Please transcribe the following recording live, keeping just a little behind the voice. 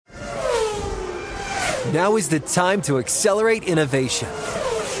Now is the time to accelerate innovation.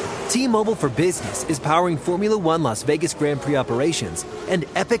 T-Mobile for Business is powering Formula One Las Vegas Grand Prix operations and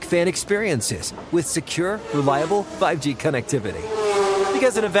epic fan experiences with secure, reliable 5G connectivity.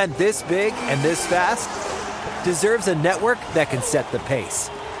 Because an event this big and this fast deserves a network that can set the pace.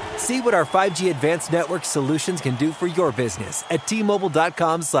 See what our 5G advanced network solutions can do for your business at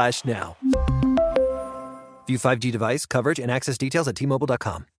T-Mobile.com/now. View 5G device coverage and access details at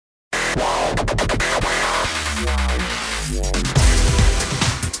T-Mobile.com.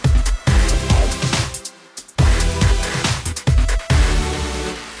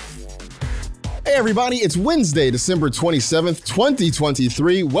 Hey everybody, it's Wednesday, December 27th,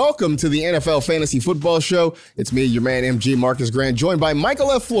 2023. Welcome to the NFL Fantasy Football Show. It's me, your man MG Marcus Grant, joined by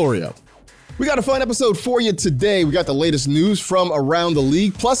Michael F. Florio. We got a fun episode for you today. We got the latest news from around the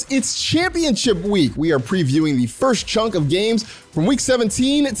league, plus it's championship week. We are previewing the first chunk of games from week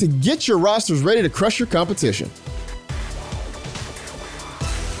 17 to get your rosters ready to crush your competition.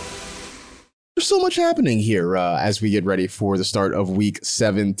 There's so much happening here as we get ready for the start of week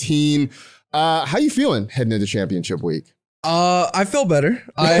 17. How you feeling heading into championship week? I feel better.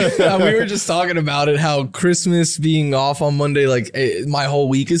 We were just talking about it, how Christmas being off on Monday, my whole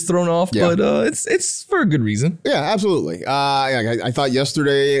week is thrown off, but it's for a good reason. Yeah, absolutely. I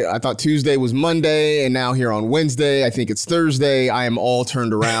thought Tuesday was Monday, and now here on Wednesday, I think it's Thursday. I am all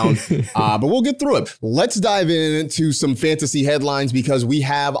turned around, but we'll get through it. Let's dive into some fantasy headlines because we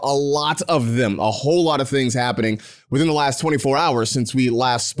have a lot of them, a whole lot of things happening within the last 24 hours since we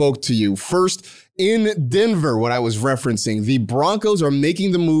last spoke to you. First, in Denver, what I was referencing, the Broncos are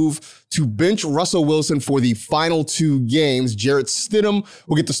making the move to bench Russell Wilson for the final two games. Jarrett Stidham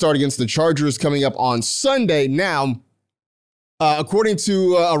will get the start against the Chargers coming up on Sunday. Now, according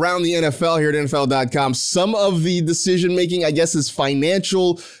to Around the NFL here at NFL.com, some of the decision-making, I guess, is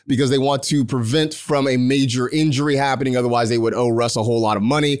financial because they want to prevent from a major injury happening. Otherwise, they would owe Russ a whole lot of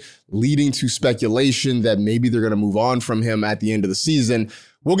money, leading to speculation that maybe they're going to move on from him at the end of the season.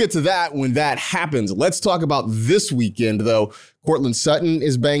 We'll get to that when that happens. Let's talk about this weekend, though. Courtland Sutton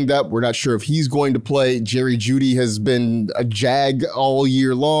is banged up. We're not sure if he's going to play. Jerry Jeudy has been a jag all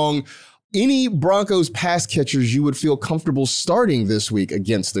year long. Any Broncos pass catchers you would feel comfortable starting this week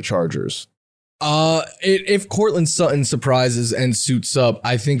against the Chargers? If Courtland Sutton surprises and suits up,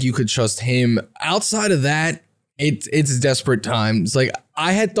 I think you could trust him. Outside of that, it's desperate times.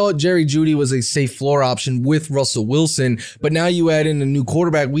 I had thought Jerry Jeudy was a safe floor option with Russell Wilson, but now you add in a new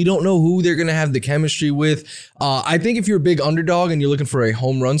quarterback. We don't know who they're going to have the chemistry with. I think if you're a big underdog and you're looking for a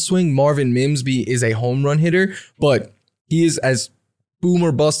home run swing, Marvin Mims is a home run hitter, but he is as boom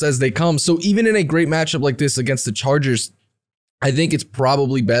or bust as they come. So even in a great matchup like this against the Chargers, I think it's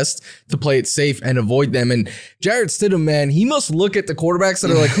probably best to play it safe and avoid them. And Jarrett Stidham, man, he must look at the quarterbacks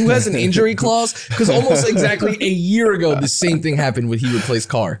that are like, who has an injury clause? Because almost exactly a year ago, the same thing happened when he replaced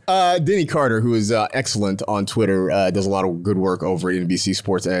Carr. Denny Carter, who is excellent on Twitter, does a lot of good work over at NBC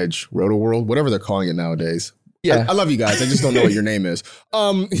Sports Edge, Roto World, whatever they're calling it nowadays. Yeah, I love you guys. I just don't know what your name is.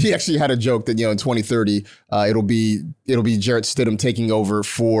 He actually had a joke that, in 2030, it'll be Jarrett Stidham taking over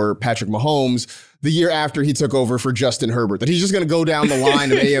for Patrick Mahomes the year after he took over for Justin Herbert, that he's just going to go down the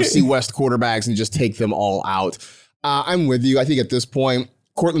line of AFC West quarterbacks and just take them all out. I'm with you. I think at this point,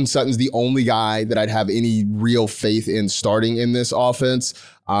 Courtland Sutton's the only guy that I'd have any real faith in starting in this offense.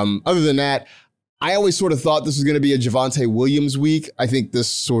 Other than that, I always sort of thought this was going to be a Javonte Williams week. I think this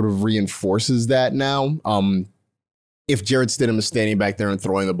sort of reinforces that now. If Jarrett Stidham is standing back there and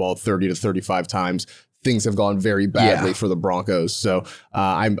throwing the ball 30 to 35 times, things have gone very badly for the Broncos. So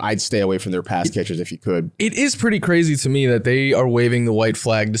I'd stay away from their pass catchers if you could. It is pretty crazy to me that they are waving the white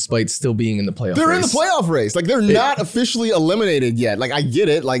flag despite still being in the playoff race. They're in the playoff race. They're not officially eliminated yet. I get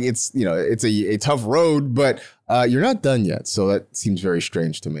it. It's, it's a tough road, but you're not done yet. So that seems very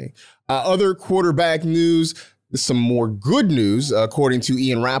strange to me. Other quarterback news. Some more good news. According to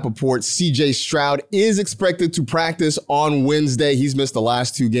Ian Rappaport, CJ Stroud is expected to practice on Wednesday. He's missed the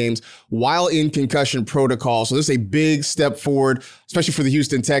last two games while in concussion protocol. So this is a big step forward, especially for the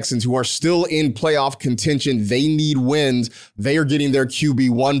Houston Texans, who are still in playoff contention. They need wins. They are getting their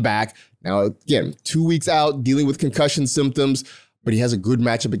QB1 back. Now, again, 2 weeks out, dealing with concussion symptoms, but he has a good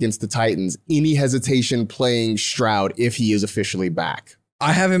matchup against the Titans. Any hesitation playing Stroud if he is officially back?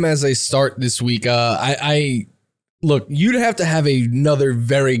 I have him as a start this week. Look, you'd have to have another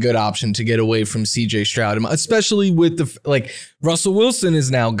very good option to get away from CJ Stroud, especially with Russell Wilson is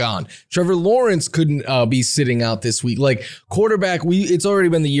now gone. Trevor Lawrence couldn't be sitting out this week. Quarterback, it's already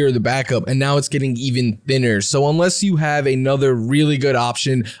been the year of the backup, and now it's getting even thinner. So unless you have another really good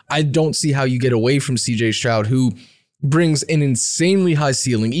option, I don't see how you get away from CJ Stroud, who brings an insanely high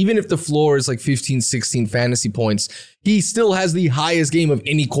ceiling. Even if the floor is like 15, 16 fantasy points, he still has the highest game of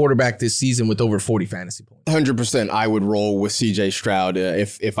any quarterback this season with over 40 fantasy points. 100%. I would roll with CJ Stroud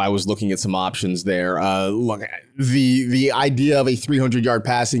if I was looking at some options there. Look, the idea of a 300-yard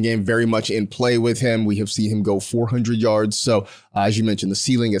passing game very much in play with him. We have seen him go 400 yards. So as you mentioned, the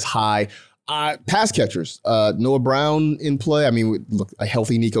ceiling is high. Pass catchers, Noah Brown in play. I mean, look, a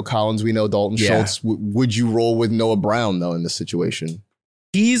healthy Nico Collins, we know Dalton Schultz. Would you roll with Noah Brown, though, in this situation?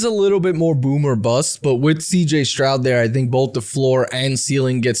 He's a little bit more boom or bust, but with CJ Stroud there, I think both the floor and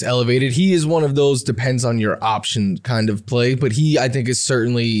ceiling gets elevated. He is one of those depends on your option kind of play, but he, I think, is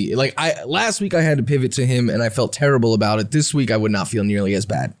certainly like last week I had to pivot to him and I felt terrible about it. This week I would not feel nearly as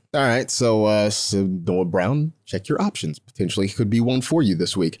bad. All right. So Noah Brown, check your options. Potentially could be one for you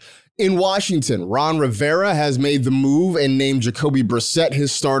this week. In Washington, Ron Rivera has made the move and named Jacoby Brissett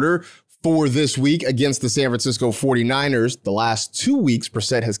his starter for this week against the San Francisco 49ers. The last 2 weeks,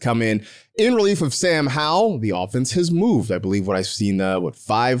 Brissett has come in relief of Sam Howell. The offense has moved. I believe what I've seen,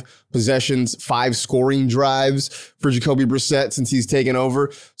 5 possessions, 5 scoring drives for Jacoby Brissett since he's taken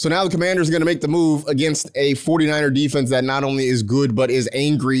over. So now the Commanders are going to make the move against a 49er defense that not only is good, but is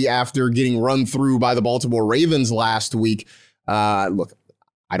angry after getting run through by the Baltimore Ravens last week. Look,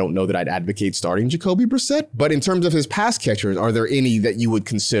 I don't know that I'd advocate starting Jacoby Brissett, but in terms of his pass catchers, are there any that you would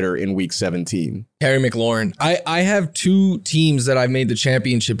consider in week 17? Terry McLaurin. I have 2 teams that I've made the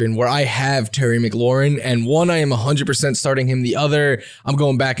championship in where I have Terry McLaurin, and one I am 100% starting him. The other, I'm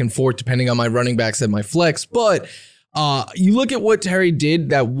going back and forth depending on my running backs and my flex. But you look at what Terry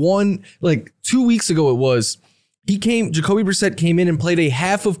did that one, like 2 weeks ago it was. Jacoby Brissett came in and played a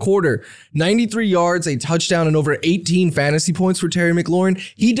half of quarter, 93 yards, a touchdown, and over 18 fantasy points for Terry McLaurin.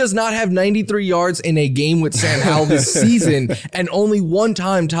 He does not have 93 yards in a game with Sam Howell this season, and only one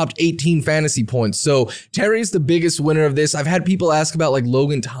time topped 18 fantasy points. So Terry's the biggest winner of this. I've had people ask about like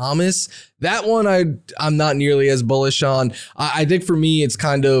Logan Thomas. That one I'm not nearly as bullish on. I think for me, it's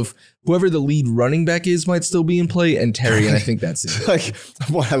kind of whoever the lead running back is might still be in play, and Terry, and I think that's it. Like,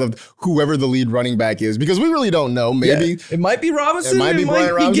 what I love, whoever the lead running back is, because we really don't know. Maybe it might be Robinson. It might be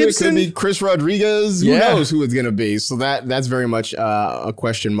Brian Robinson. It could be Chris Rodriguez. Who knows who it's going to be? So that's very much a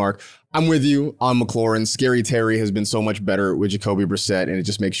question mark. I'm with you on McLaurin. Scary Terry has been so much better with Jacoby Brissett, and it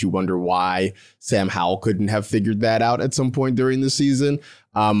just makes you wonder why Sam Howell couldn't have figured that out at some point during the season.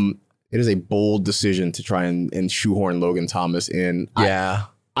 It is a bold decision to try and shoehorn Logan Thomas in. Yeah.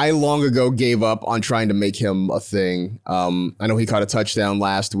 I long ago gave up on trying to make him a thing. I know he caught a touchdown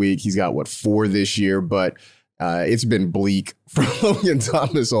last week. He's got, 4 this year, but it's been bleak for Logan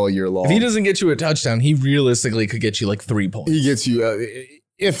Thomas all year long. If he doesn't get you a touchdown, he realistically could get you like 3 points. He gets you,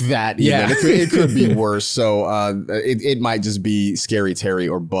 if that, even. It could be worse. So it might just be Scary Terry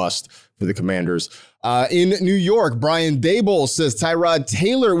or bust for the Commanders. In New York, Brian Daboll says Tyrod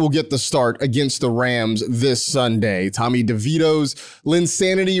Taylor will get the start against the Rams this Sunday. Tommy DeVito's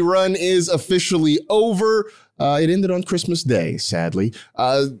Linsanity run is officially over. It ended on Christmas Day, sadly.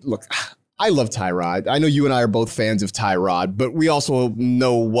 Look, I love Tyrod. I know you and I are both fans of Tyrod, but we also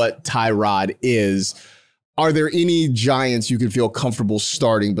know what Tyrod is. Are there any Giants you can feel comfortable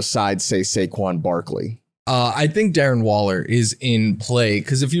starting besides, say, Saquon Barkley? I think Darren Waller is in play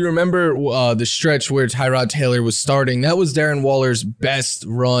because if you remember the stretch where Tyrod Taylor was starting, that was Darren Waller's best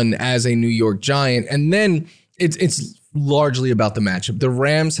run as a New York Giant. And then it's largely about the matchup. The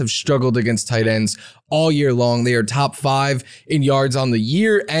Rams have struggled against tight ends all year long. They are top 5 in yards on the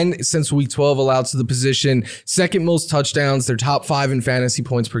year, and since week 12 allowed to the position, second most touchdowns. They're top 5 in fantasy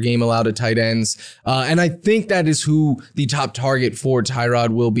points per game allowed to tight ends. And I think that is who the top target for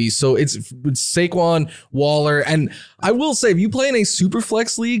Tyrod will be. So it's Saquon, Waller, and I will say, if you play in a super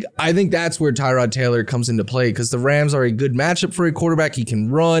flex league, I think that's where Tyrod Taylor comes into play because the Rams are a good matchup for a quarterback. He can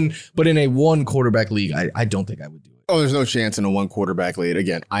run, but in a 1 quarterback league, I don't think I would do it. Oh, there's no chance in a 1 quarterback league.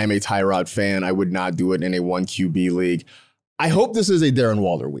 Again, I am a Tyrod fan. I would not do it in a 1 QB league. I hope this is a Darren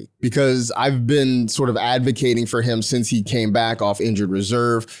Waller week because I've been sort of advocating for him since he came back off injured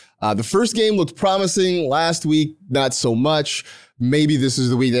reserve. The first game looked promising. Last week, not so much. Maybe this is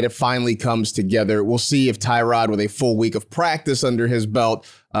the week that it finally comes together. We'll see if Tyrod, with a full week of practice under his belt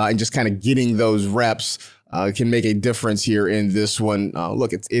and just kind of getting those reps, can make a difference here in this one.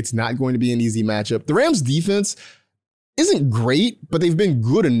 Look, it's not going to be an easy matchup. The Rams defense isn't great, but they've been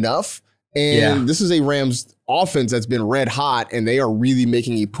good enough. And this is a Rams offense that's been red hot, and they are really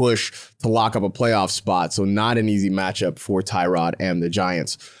making a push to lock up a playoff spot. So not an easy matchup for Tyrod and the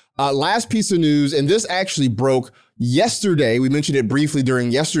Giants. Last piece of news, and this actually broke yesterday. We mentioned it briefly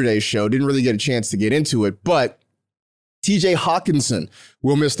during yesterday's show. Didn't really get a chance to get into it, but TJ Hawkinson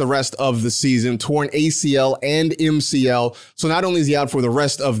will miss the rest of the season, torn ACL and MCL. So not only is he out for the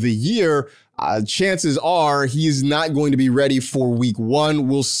rest of the year, chances are he's not going to be ready for week 1.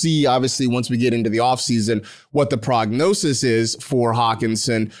 We'll see, obviously, once we get into the offseason, what the prognosis is for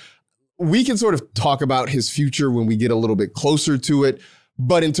Hawkinson. We can sort of talk about his future when we get a little bit closer to it.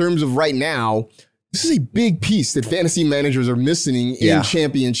 But in terms of right now, this is a big piece that fantasy managers are missing in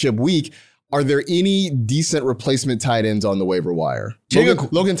championship week. Are there any decent replacement tight ends on the waiver wire?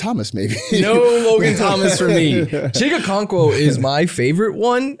 Logan Thomas, maybe. No Logan Thomas for me. Chig Okonkwo is my favorite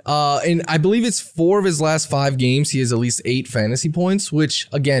one. And I believe it's 4 of his last 5 games. He has at least 8 fantasy points, which,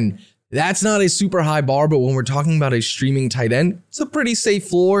 again, that's not a super high bar, but when we're talking about a streaming tight end, it's a pretty safe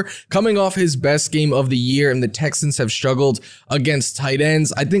floor. Coming off his best game of the year, and the Texans have struggled against tight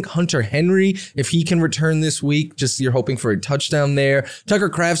ends. I think Hunter Henry, if he can return this week, just you're hoping for a touchdown there. Tucker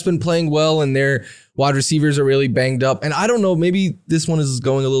Kraft's been playing well, and their wide receivers are really banged up. And I don't know, maybe this one is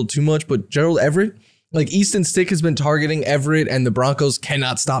going a little too much, but Gerald Everett, like Easton Stick has been targeting Everett, and the Broncos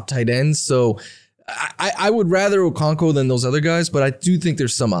cannot stop tight ends. So I would rather Okonkwo than those other guys, but I do think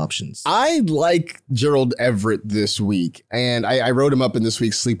there's some options. I like Gerald Everett this week, and I wrote him up in this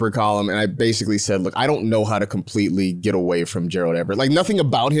week's sleeper column, and I basically said, look, I don't know how to completely get away from Gerald Everett. Like, nothing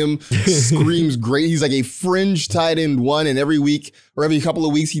about him screams great. He's like a fringe tight end 1, and every week or every couple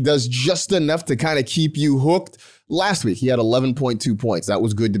of weeks, he does just enough to kind of keep you hooked. Last week, he had 11.2 points. That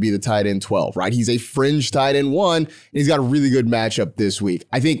was good to be the tight end 12, right? He's a fringe tight end 1, and he's got a really good matchup this week.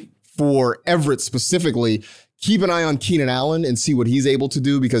 I think for Everett specifically, keep an eye on Keenan Allen and see what he's able to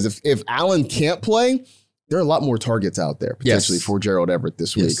do, because if Allen can't play, there are a lot more targets out there potentially for Gerald Everett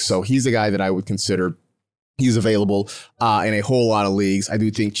this week. So he's a guy that I would consider. He's available in a whole lot of leagues. I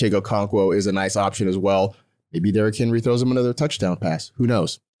do think Chig Okonkwo is a nice option as well. Maybe Derrick Henry throws him another touchdown pass. Who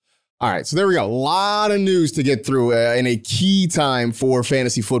knows? All right, so there we go. A lot of news to get through in a key time for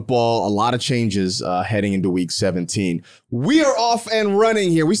fantasy football. A lot of changes heading into week 17. We are off and running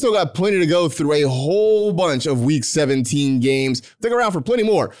here. We still got plenty to go through, a whole bunch of week 17 games. Stick around for plenty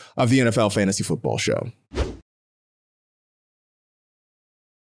more of the NFL Fantasy Football Show.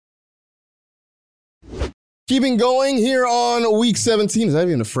 Keeping going here on week 17. Is that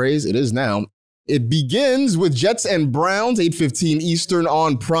even a phrase? It is now. It begins with Jets and Browns, 8:15 Eastern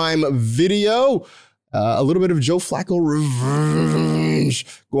on Prime Video. A little bit of Joe Flacco revenge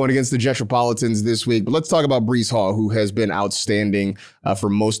going against the Jetropolitans this week. But let's talk about Breece Hall, who has been outstanding for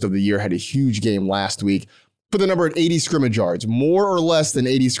most of the year. Had a huge game last week. Put the number at 80 scrimmage yards, more or less than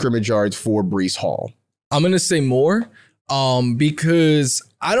 80 scrimmage yards for Breece Hall. I'm going to say more because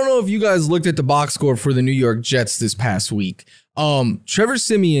I don't know if you guys looked at the box score for the New York Jets this past week. Trevor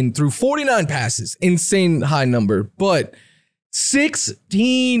Siemian threw 49 passes, insane high number, but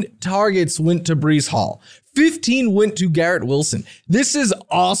 16 targets went to Breece Hall. 15 went to Garrett Wilson. This is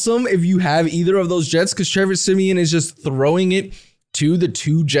awesome if you have either of those Jets, because Trevor Siemian is just throwing it to the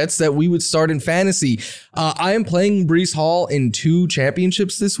 2 Jets that we would start in fantasy. I am playing Breece Hall in 2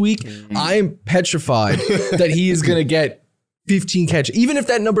 championships this week. I am petrified that he is going to get 15 catch. Even if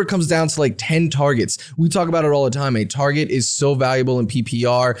that number comes down to like 10 targets, we talk about it all the time. A target is so valuable in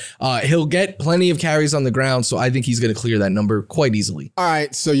PPR. He'll get plenty of carries on the ground, so I think he's going to clear that number quite easily. All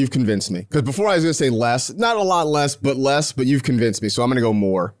right, so you've convinced me. Because before I was going to say less, not a lot less, but you've convinced me. So I'm going to go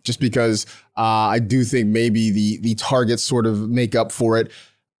more, just because I do think maybe the targets sort of make up for it.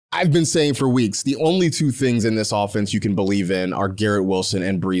 I've been saying for weeks, the only 2 things in this offense you can believe in are Garrett Wilson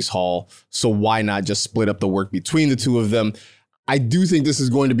and Breece Hall. So why not just split up the work between the 2 of them? I do think this is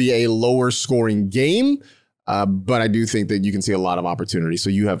going to be a lower scoring game, but I do think that you can see a lot of opportunity. So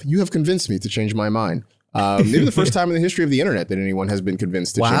you have convinced me to change my mind. Maybe the first time in the history of the internet that anyone has been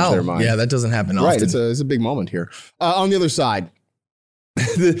convinced to change their mind. Yeah, that doesn't happen often. Right, it's a big moment here. On the other side,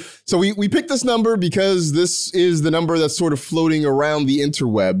 so we picked this number because this is the number that's sort of floating around the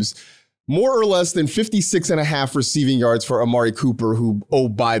interwebs. More or less than 56.5 receiving yards for Amari Cooper, who, oh,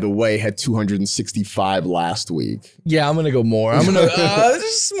 by the way, had 265 last week. Yeah, I'm going to go more. I'm going to, there's a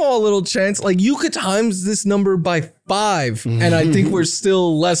small little chance. Like, you could times this number by 5, and I think we're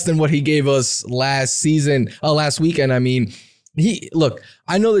still less than what he gave us last weekend. I mean, look,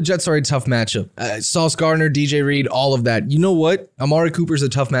 I know the Jets are a tough matchup. Sauce Gardner, DJ Reed, all of that. You know what? Amari Cooper's a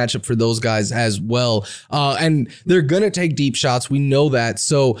tough matchup for those guys as well. And they're going to take deep shots. We know that.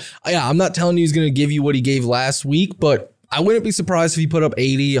 So, yeah, I'm not telling you he's going to give you what he gave last week, but I wouldn't be surprised if he put up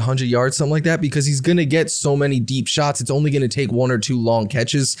 80, 100 yards, something like that, because he's going to get so many deep shots. It's only going to take 1 or 2 long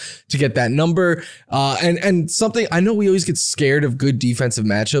catches to get that number. And something, I know we always get scared of good defensive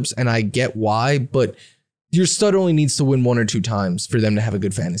matchups, and I get why, but your stud only needs to win 1 or 2 times for them to have a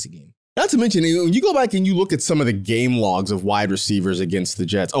good fantasy game. Not to mention, when you go back and you look at some of the game logs of wide receivers against the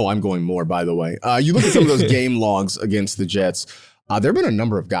Jets. Oh, I'm going more, by the way. You look at some of those game logs against the Jets. There have been a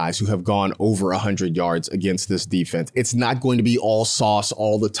number of guys who have gone over 100 yards against this defense. It's not going to be all sauce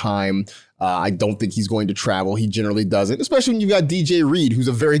all the time. I don't think he's going to travel. He generally doesn't, especially when you've got DJ Reed, who's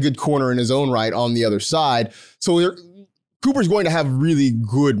a very good corner in his own right on the other side. So Cooper's going to have really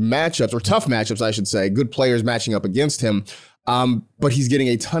good matchups, or tough matchups, I should say, good players matching up against him. But he's getting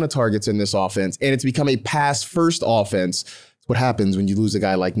a ton of targets in this offense, and it's become a pass-first offense. It's what happens when you lose a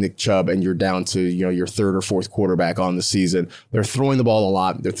guy like Nick Chubb and you're down to your third or fourth quarterback on the season. They're throwing the ball a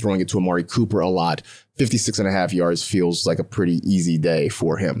lot. They're throwing it to Amari Cooper a lot. 56.5 yards feels like a pretty easy day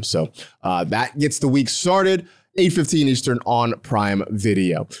for him. So that gets the week started. 8:15 Eastern on Prime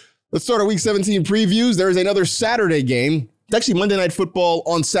Video. Let's start our Week 17 previews. There is another Saturday game. It's actually Monday Night Football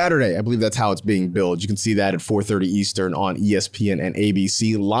on Saturday. I believe that's how it's being billed. You can see that at 4:30 Eastern on ESPN and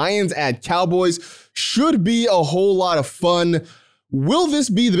ABC. Lions at Cowboys should be a whole lot of fun. Will this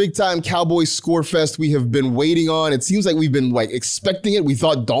be the big-time Cowboys score fest we have been waiting on? It seems like we've been expecting it. We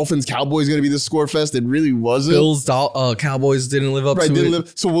thought Dolphins-Cowboys going to be the score fest. It really wasn't. Bills, Cowboys didn't live up to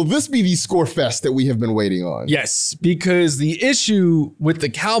it. So will this be the score fest that we have been waiting on? Yes, because the issue with the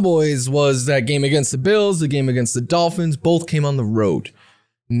Cowboys was that game against the Bills, the game against the Dolphins, both came on the road.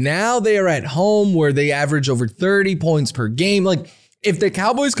 Now they are at home where they average over 30 points per game. If the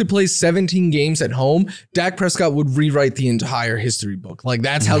Cowboys could play 17 games at home, Dak Prescott would rewrite the entire history book.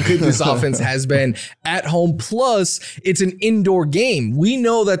 That's how good this offense has been at home. Plus, it's an indoor game. We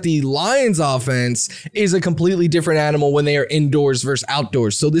know that the Lions offense is a completely different animal when they are indoors versus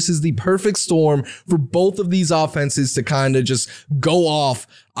outdoors. So this is the perfect storm for both of these offenses to kind of just go off.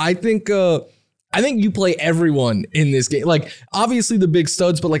 I think you play everyone in this game. Obviously the big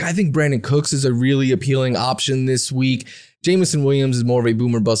studs, but I think Brandon Cooks is a really appealing option this week. Jameson Williams is more of a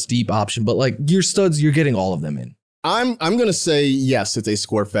boomer bust deep option, but your studs, you're getting all of them in. I'm going to say yes, it's a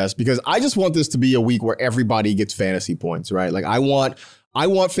score fest, because I just want this to be a week where everybody gets fantasy points, right? I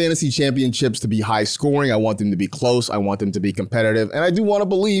want fantasy championships to be high scoring. I want them to be close. I want them to be competitive. And I do want to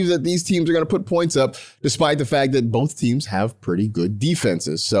believe that these teams are going to put points up, despite the fact that both teams have pretty good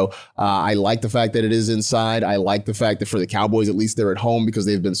defenses. So I like the fact that it is inside. I like the fact that for the Cowboys, at least they're at home because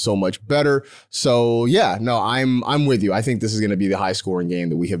they've been so much better. So yeah, no, I'm with you. I think this is going to be the high scoring game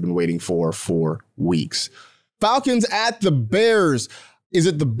that we have been waiting for weeks. Falcons at the Bears. Is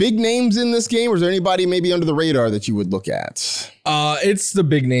it the big names in this game, or is there anybody maybe under the radar that you would look at? It's the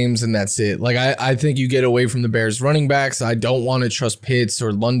big names, and that's it. I think you get away from the Bears running backs. I don't want to trust Pitts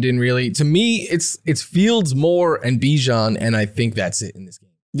or London, really. To me, it's Fields, Moore, and Bijan, and I think that's it in this game.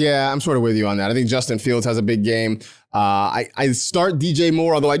 Yeah, I'm sort of with you on that. I think Justin Fields has a big game. I start DJ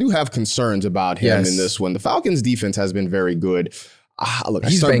Moore, although I do have concerns about him in this one. The Falcons' defense has been very good.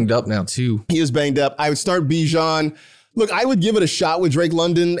 He's banged up now, too. He is banged up. I would start Bijan. Look, I would give it a shot with Drake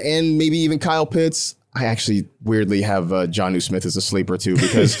London and maybe even Kyle Pitts. I actually weirdly have Jonnu Smith as a sleeper too,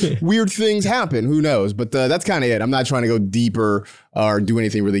 because weird things happen. Who knows? But that's kind of it. I'm not trying to go deeper or do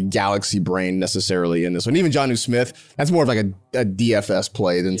anything really galaxy brain necessarily in this one. Even Jonnu Smith, that's more of a DFS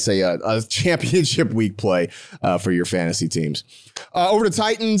play than say a championship week play for your fantasy teams. Over to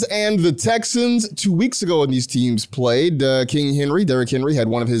Titans and the Texans. 2 weeks ago when these teams played, Derrick Henry had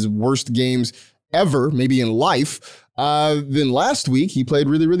one of his worst games ever, maybe in life. Then last week, he played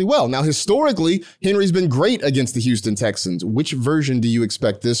really, really well. Now, historically, Henry's been great against the Houston Texans. Which version do you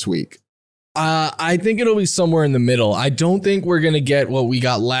expect this week? I think it'll be somewhere in the middle. I don't think we're going to get what we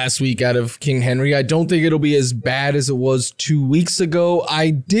got last week out of King Henry. I don't think it'll be as bad as it was 2 weeks ago.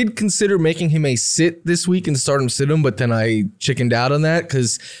 I did consider making him a sit this week and start him sit him, but then I chickened out on that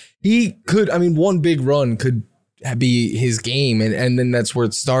because he could, one big run could be his game, and then that's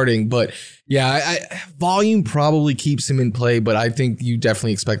worth starting. But yeah, volume probably keeps him in play, but I think you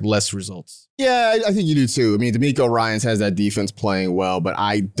definitely expect less results. Yeah, I think you do too. DeMeco Ryans has that defense playing well, but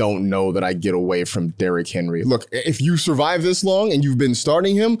I don't know that I get away from Derrick Henry. Look, if you survive this long and you've been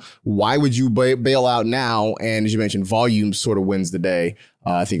starting him, why would you bail out now? And as you mentioned, volume sort of wins the day.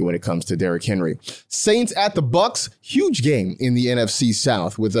 I think when it comes to Derrick Henry. Saints at the Bucks, huge game in the NFC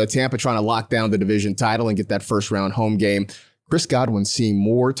South with Tampa trying to lock down the division title and get that first round home game. Chris Godwin seeing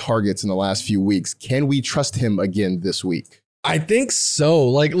more targets in the last few weeks. Can we trust him again this week? I think so.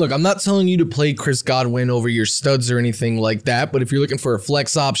 Like, look, I'm not telling you to play Chris Godwin over your studs or anything like that. But if you're looking for a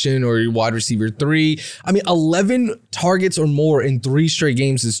flex option or your wide receiver 3, I mean, 11 targets or more in 3 straight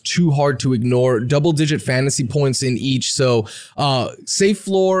games is too hard to ignore. Double-digit fantasy points in each. So, safe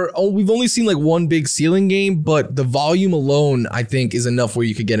floor. Oh, we've only seen like one big ceiling game, but the volume alone, I think, is enough where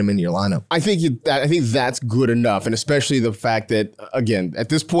you could get him in your lineup. I think that's good enough, and especially the fact that, again, at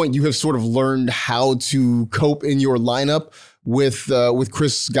this point, you have sort of learned how to cope in your lineup with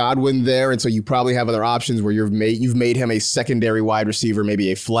Chris Godwin there, and so you probably have other options where you've made him a secondary wide receiver,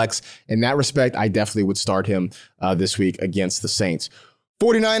 maybe a flex. In that respect, I definitely would start him this week against the Saints.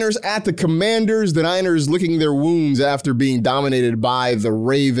 49ers at the Commanders. The Niners licking their wounds after being dominated by the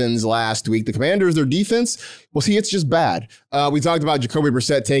Ravens last week. The Commanders, their defense, well, see, it's just bad. We talked about Jacoby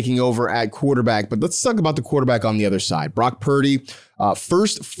Brissett taking over at quarterback, but let's talk about the quarterback on the other side. Brock Purdy,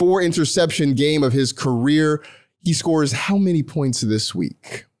 first 4-interception game of his career. He scores how many points this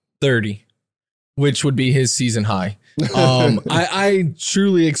week? 30, which would be his season high. I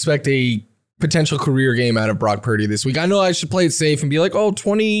truly expect a potential career game out of Brock Purdy this week. I know I should play it safe and be like,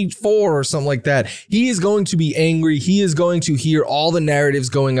 24 or something like that. He is going to be angry. He is going to hear all the narratives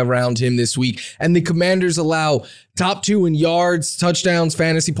going around him this week. And the Commanders allow top 2 in yards, touchdowns,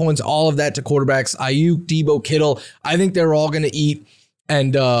 fantasy points, all of that to quarterbacks. Ayuk, Debo, Kittle. I think they're all going to eat.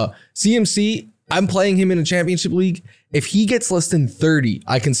 And CMC, I'm playing him in a championship league. If he gets less than 30,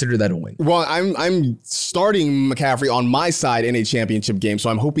 I consider that a win. Well, I'm starting McCaffrey on my side in a championship game, so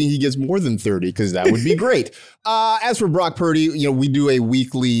I'm hoping he gets more than 30 because that would be great. As for Brock Purdy, we do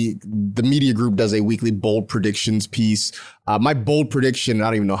the media group does a weekly bold predictions piece. My bold prediction, I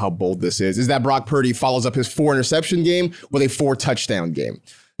don't even know how bold this is that Brock Purdy follows up his 4-interception game with a 4-touchdown game.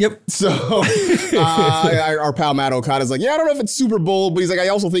 Yep. So our pal Matt Okada's like, I don't know if it's super bold, but he's like, I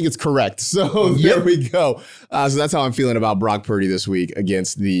also think it's correct. So There we go. So that's how I'm feeling about Brock Purdy this week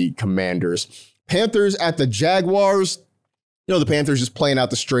against the Commanders. Panthers at the Jaguars. The Panthers just playing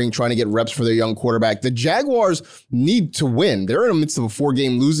out the string, trying to get reps for their young quarterback. The Jaguars need to win. They're in the midst of a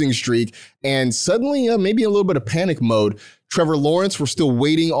 4-game losing streak, and suddenly maybe a little bit of panic mode. Trevor Lawrence, we're still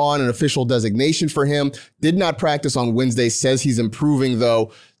waiting on an official designation for him. Did not practice on Wednesday, says he's improving,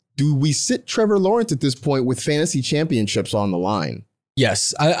 though. Do we sit Trevor Lawrence at this point with fantasy championships on the line?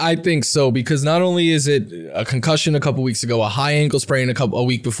 Yes, I think so, because not only is it a concussion a couple weeks ago, a high ankle sprain a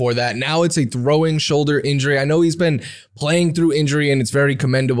week before that, now it's a throwing shoulder injury. I know he's been playing through injury and it's very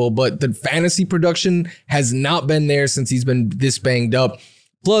commendable, but the fantasy production has not been there since he's been this banged up.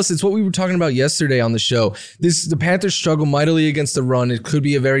 Plus, it's what we were talking about yesterday on the show. The Panthers struggle mightily against the run. It could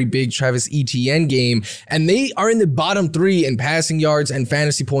be a very big Travis Etienne game. And they are in the bottom 3 in passing yards and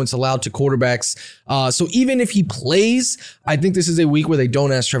fantasy points allowed to quarterbacks. So even if he plays, I think this is a week where they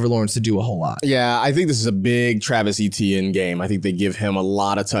don't ask Trevor Lawrence to do a whole lot. Yeah, I think this is a big Travis Etienne game. I think they give him a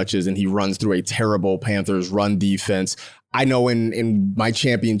lot of touches and he runs through a terrible Panthers run defense. I know in my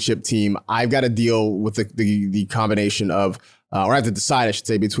championship team, I've got to deal with the combination of or I have to decide, I should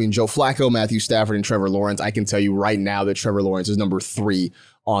say, between Joe Flacco, Matthew Stafford, and Trevor Lawrence. I can tell you right now that Trevor Lawrence is number 3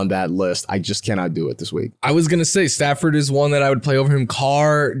 on that list. I just cannot do it this week. I was going to say Stafford is one that I would play over him.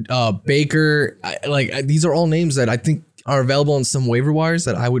 Carr, Baker, these are all names that I think are available on some waiver wires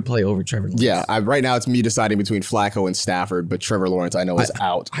that I would play over Trevor Lawrence. Yeah, right now it's me deciding between Flacco and Stafford, but Trevor Lawrence I know is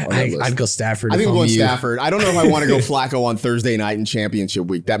out on that list. I'd go Stafford. I think I'm going Stafford. I don't know if I want to go Flacco on Thursday night in championship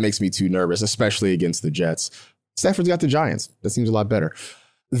week. That makes me too nervous, especially against the Jets. Stafford's got the Giants. That seems a lot better.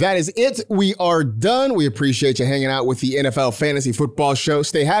 That is it. We are done. We appreciate you hanging out with the NFL Fantasy Football Show.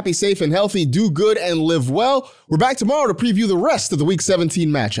 Stay happy, safe, and healthy. Do good and live well. We're back tomorrow to preview the rest of the Week 17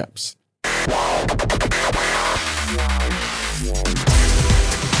 matchups.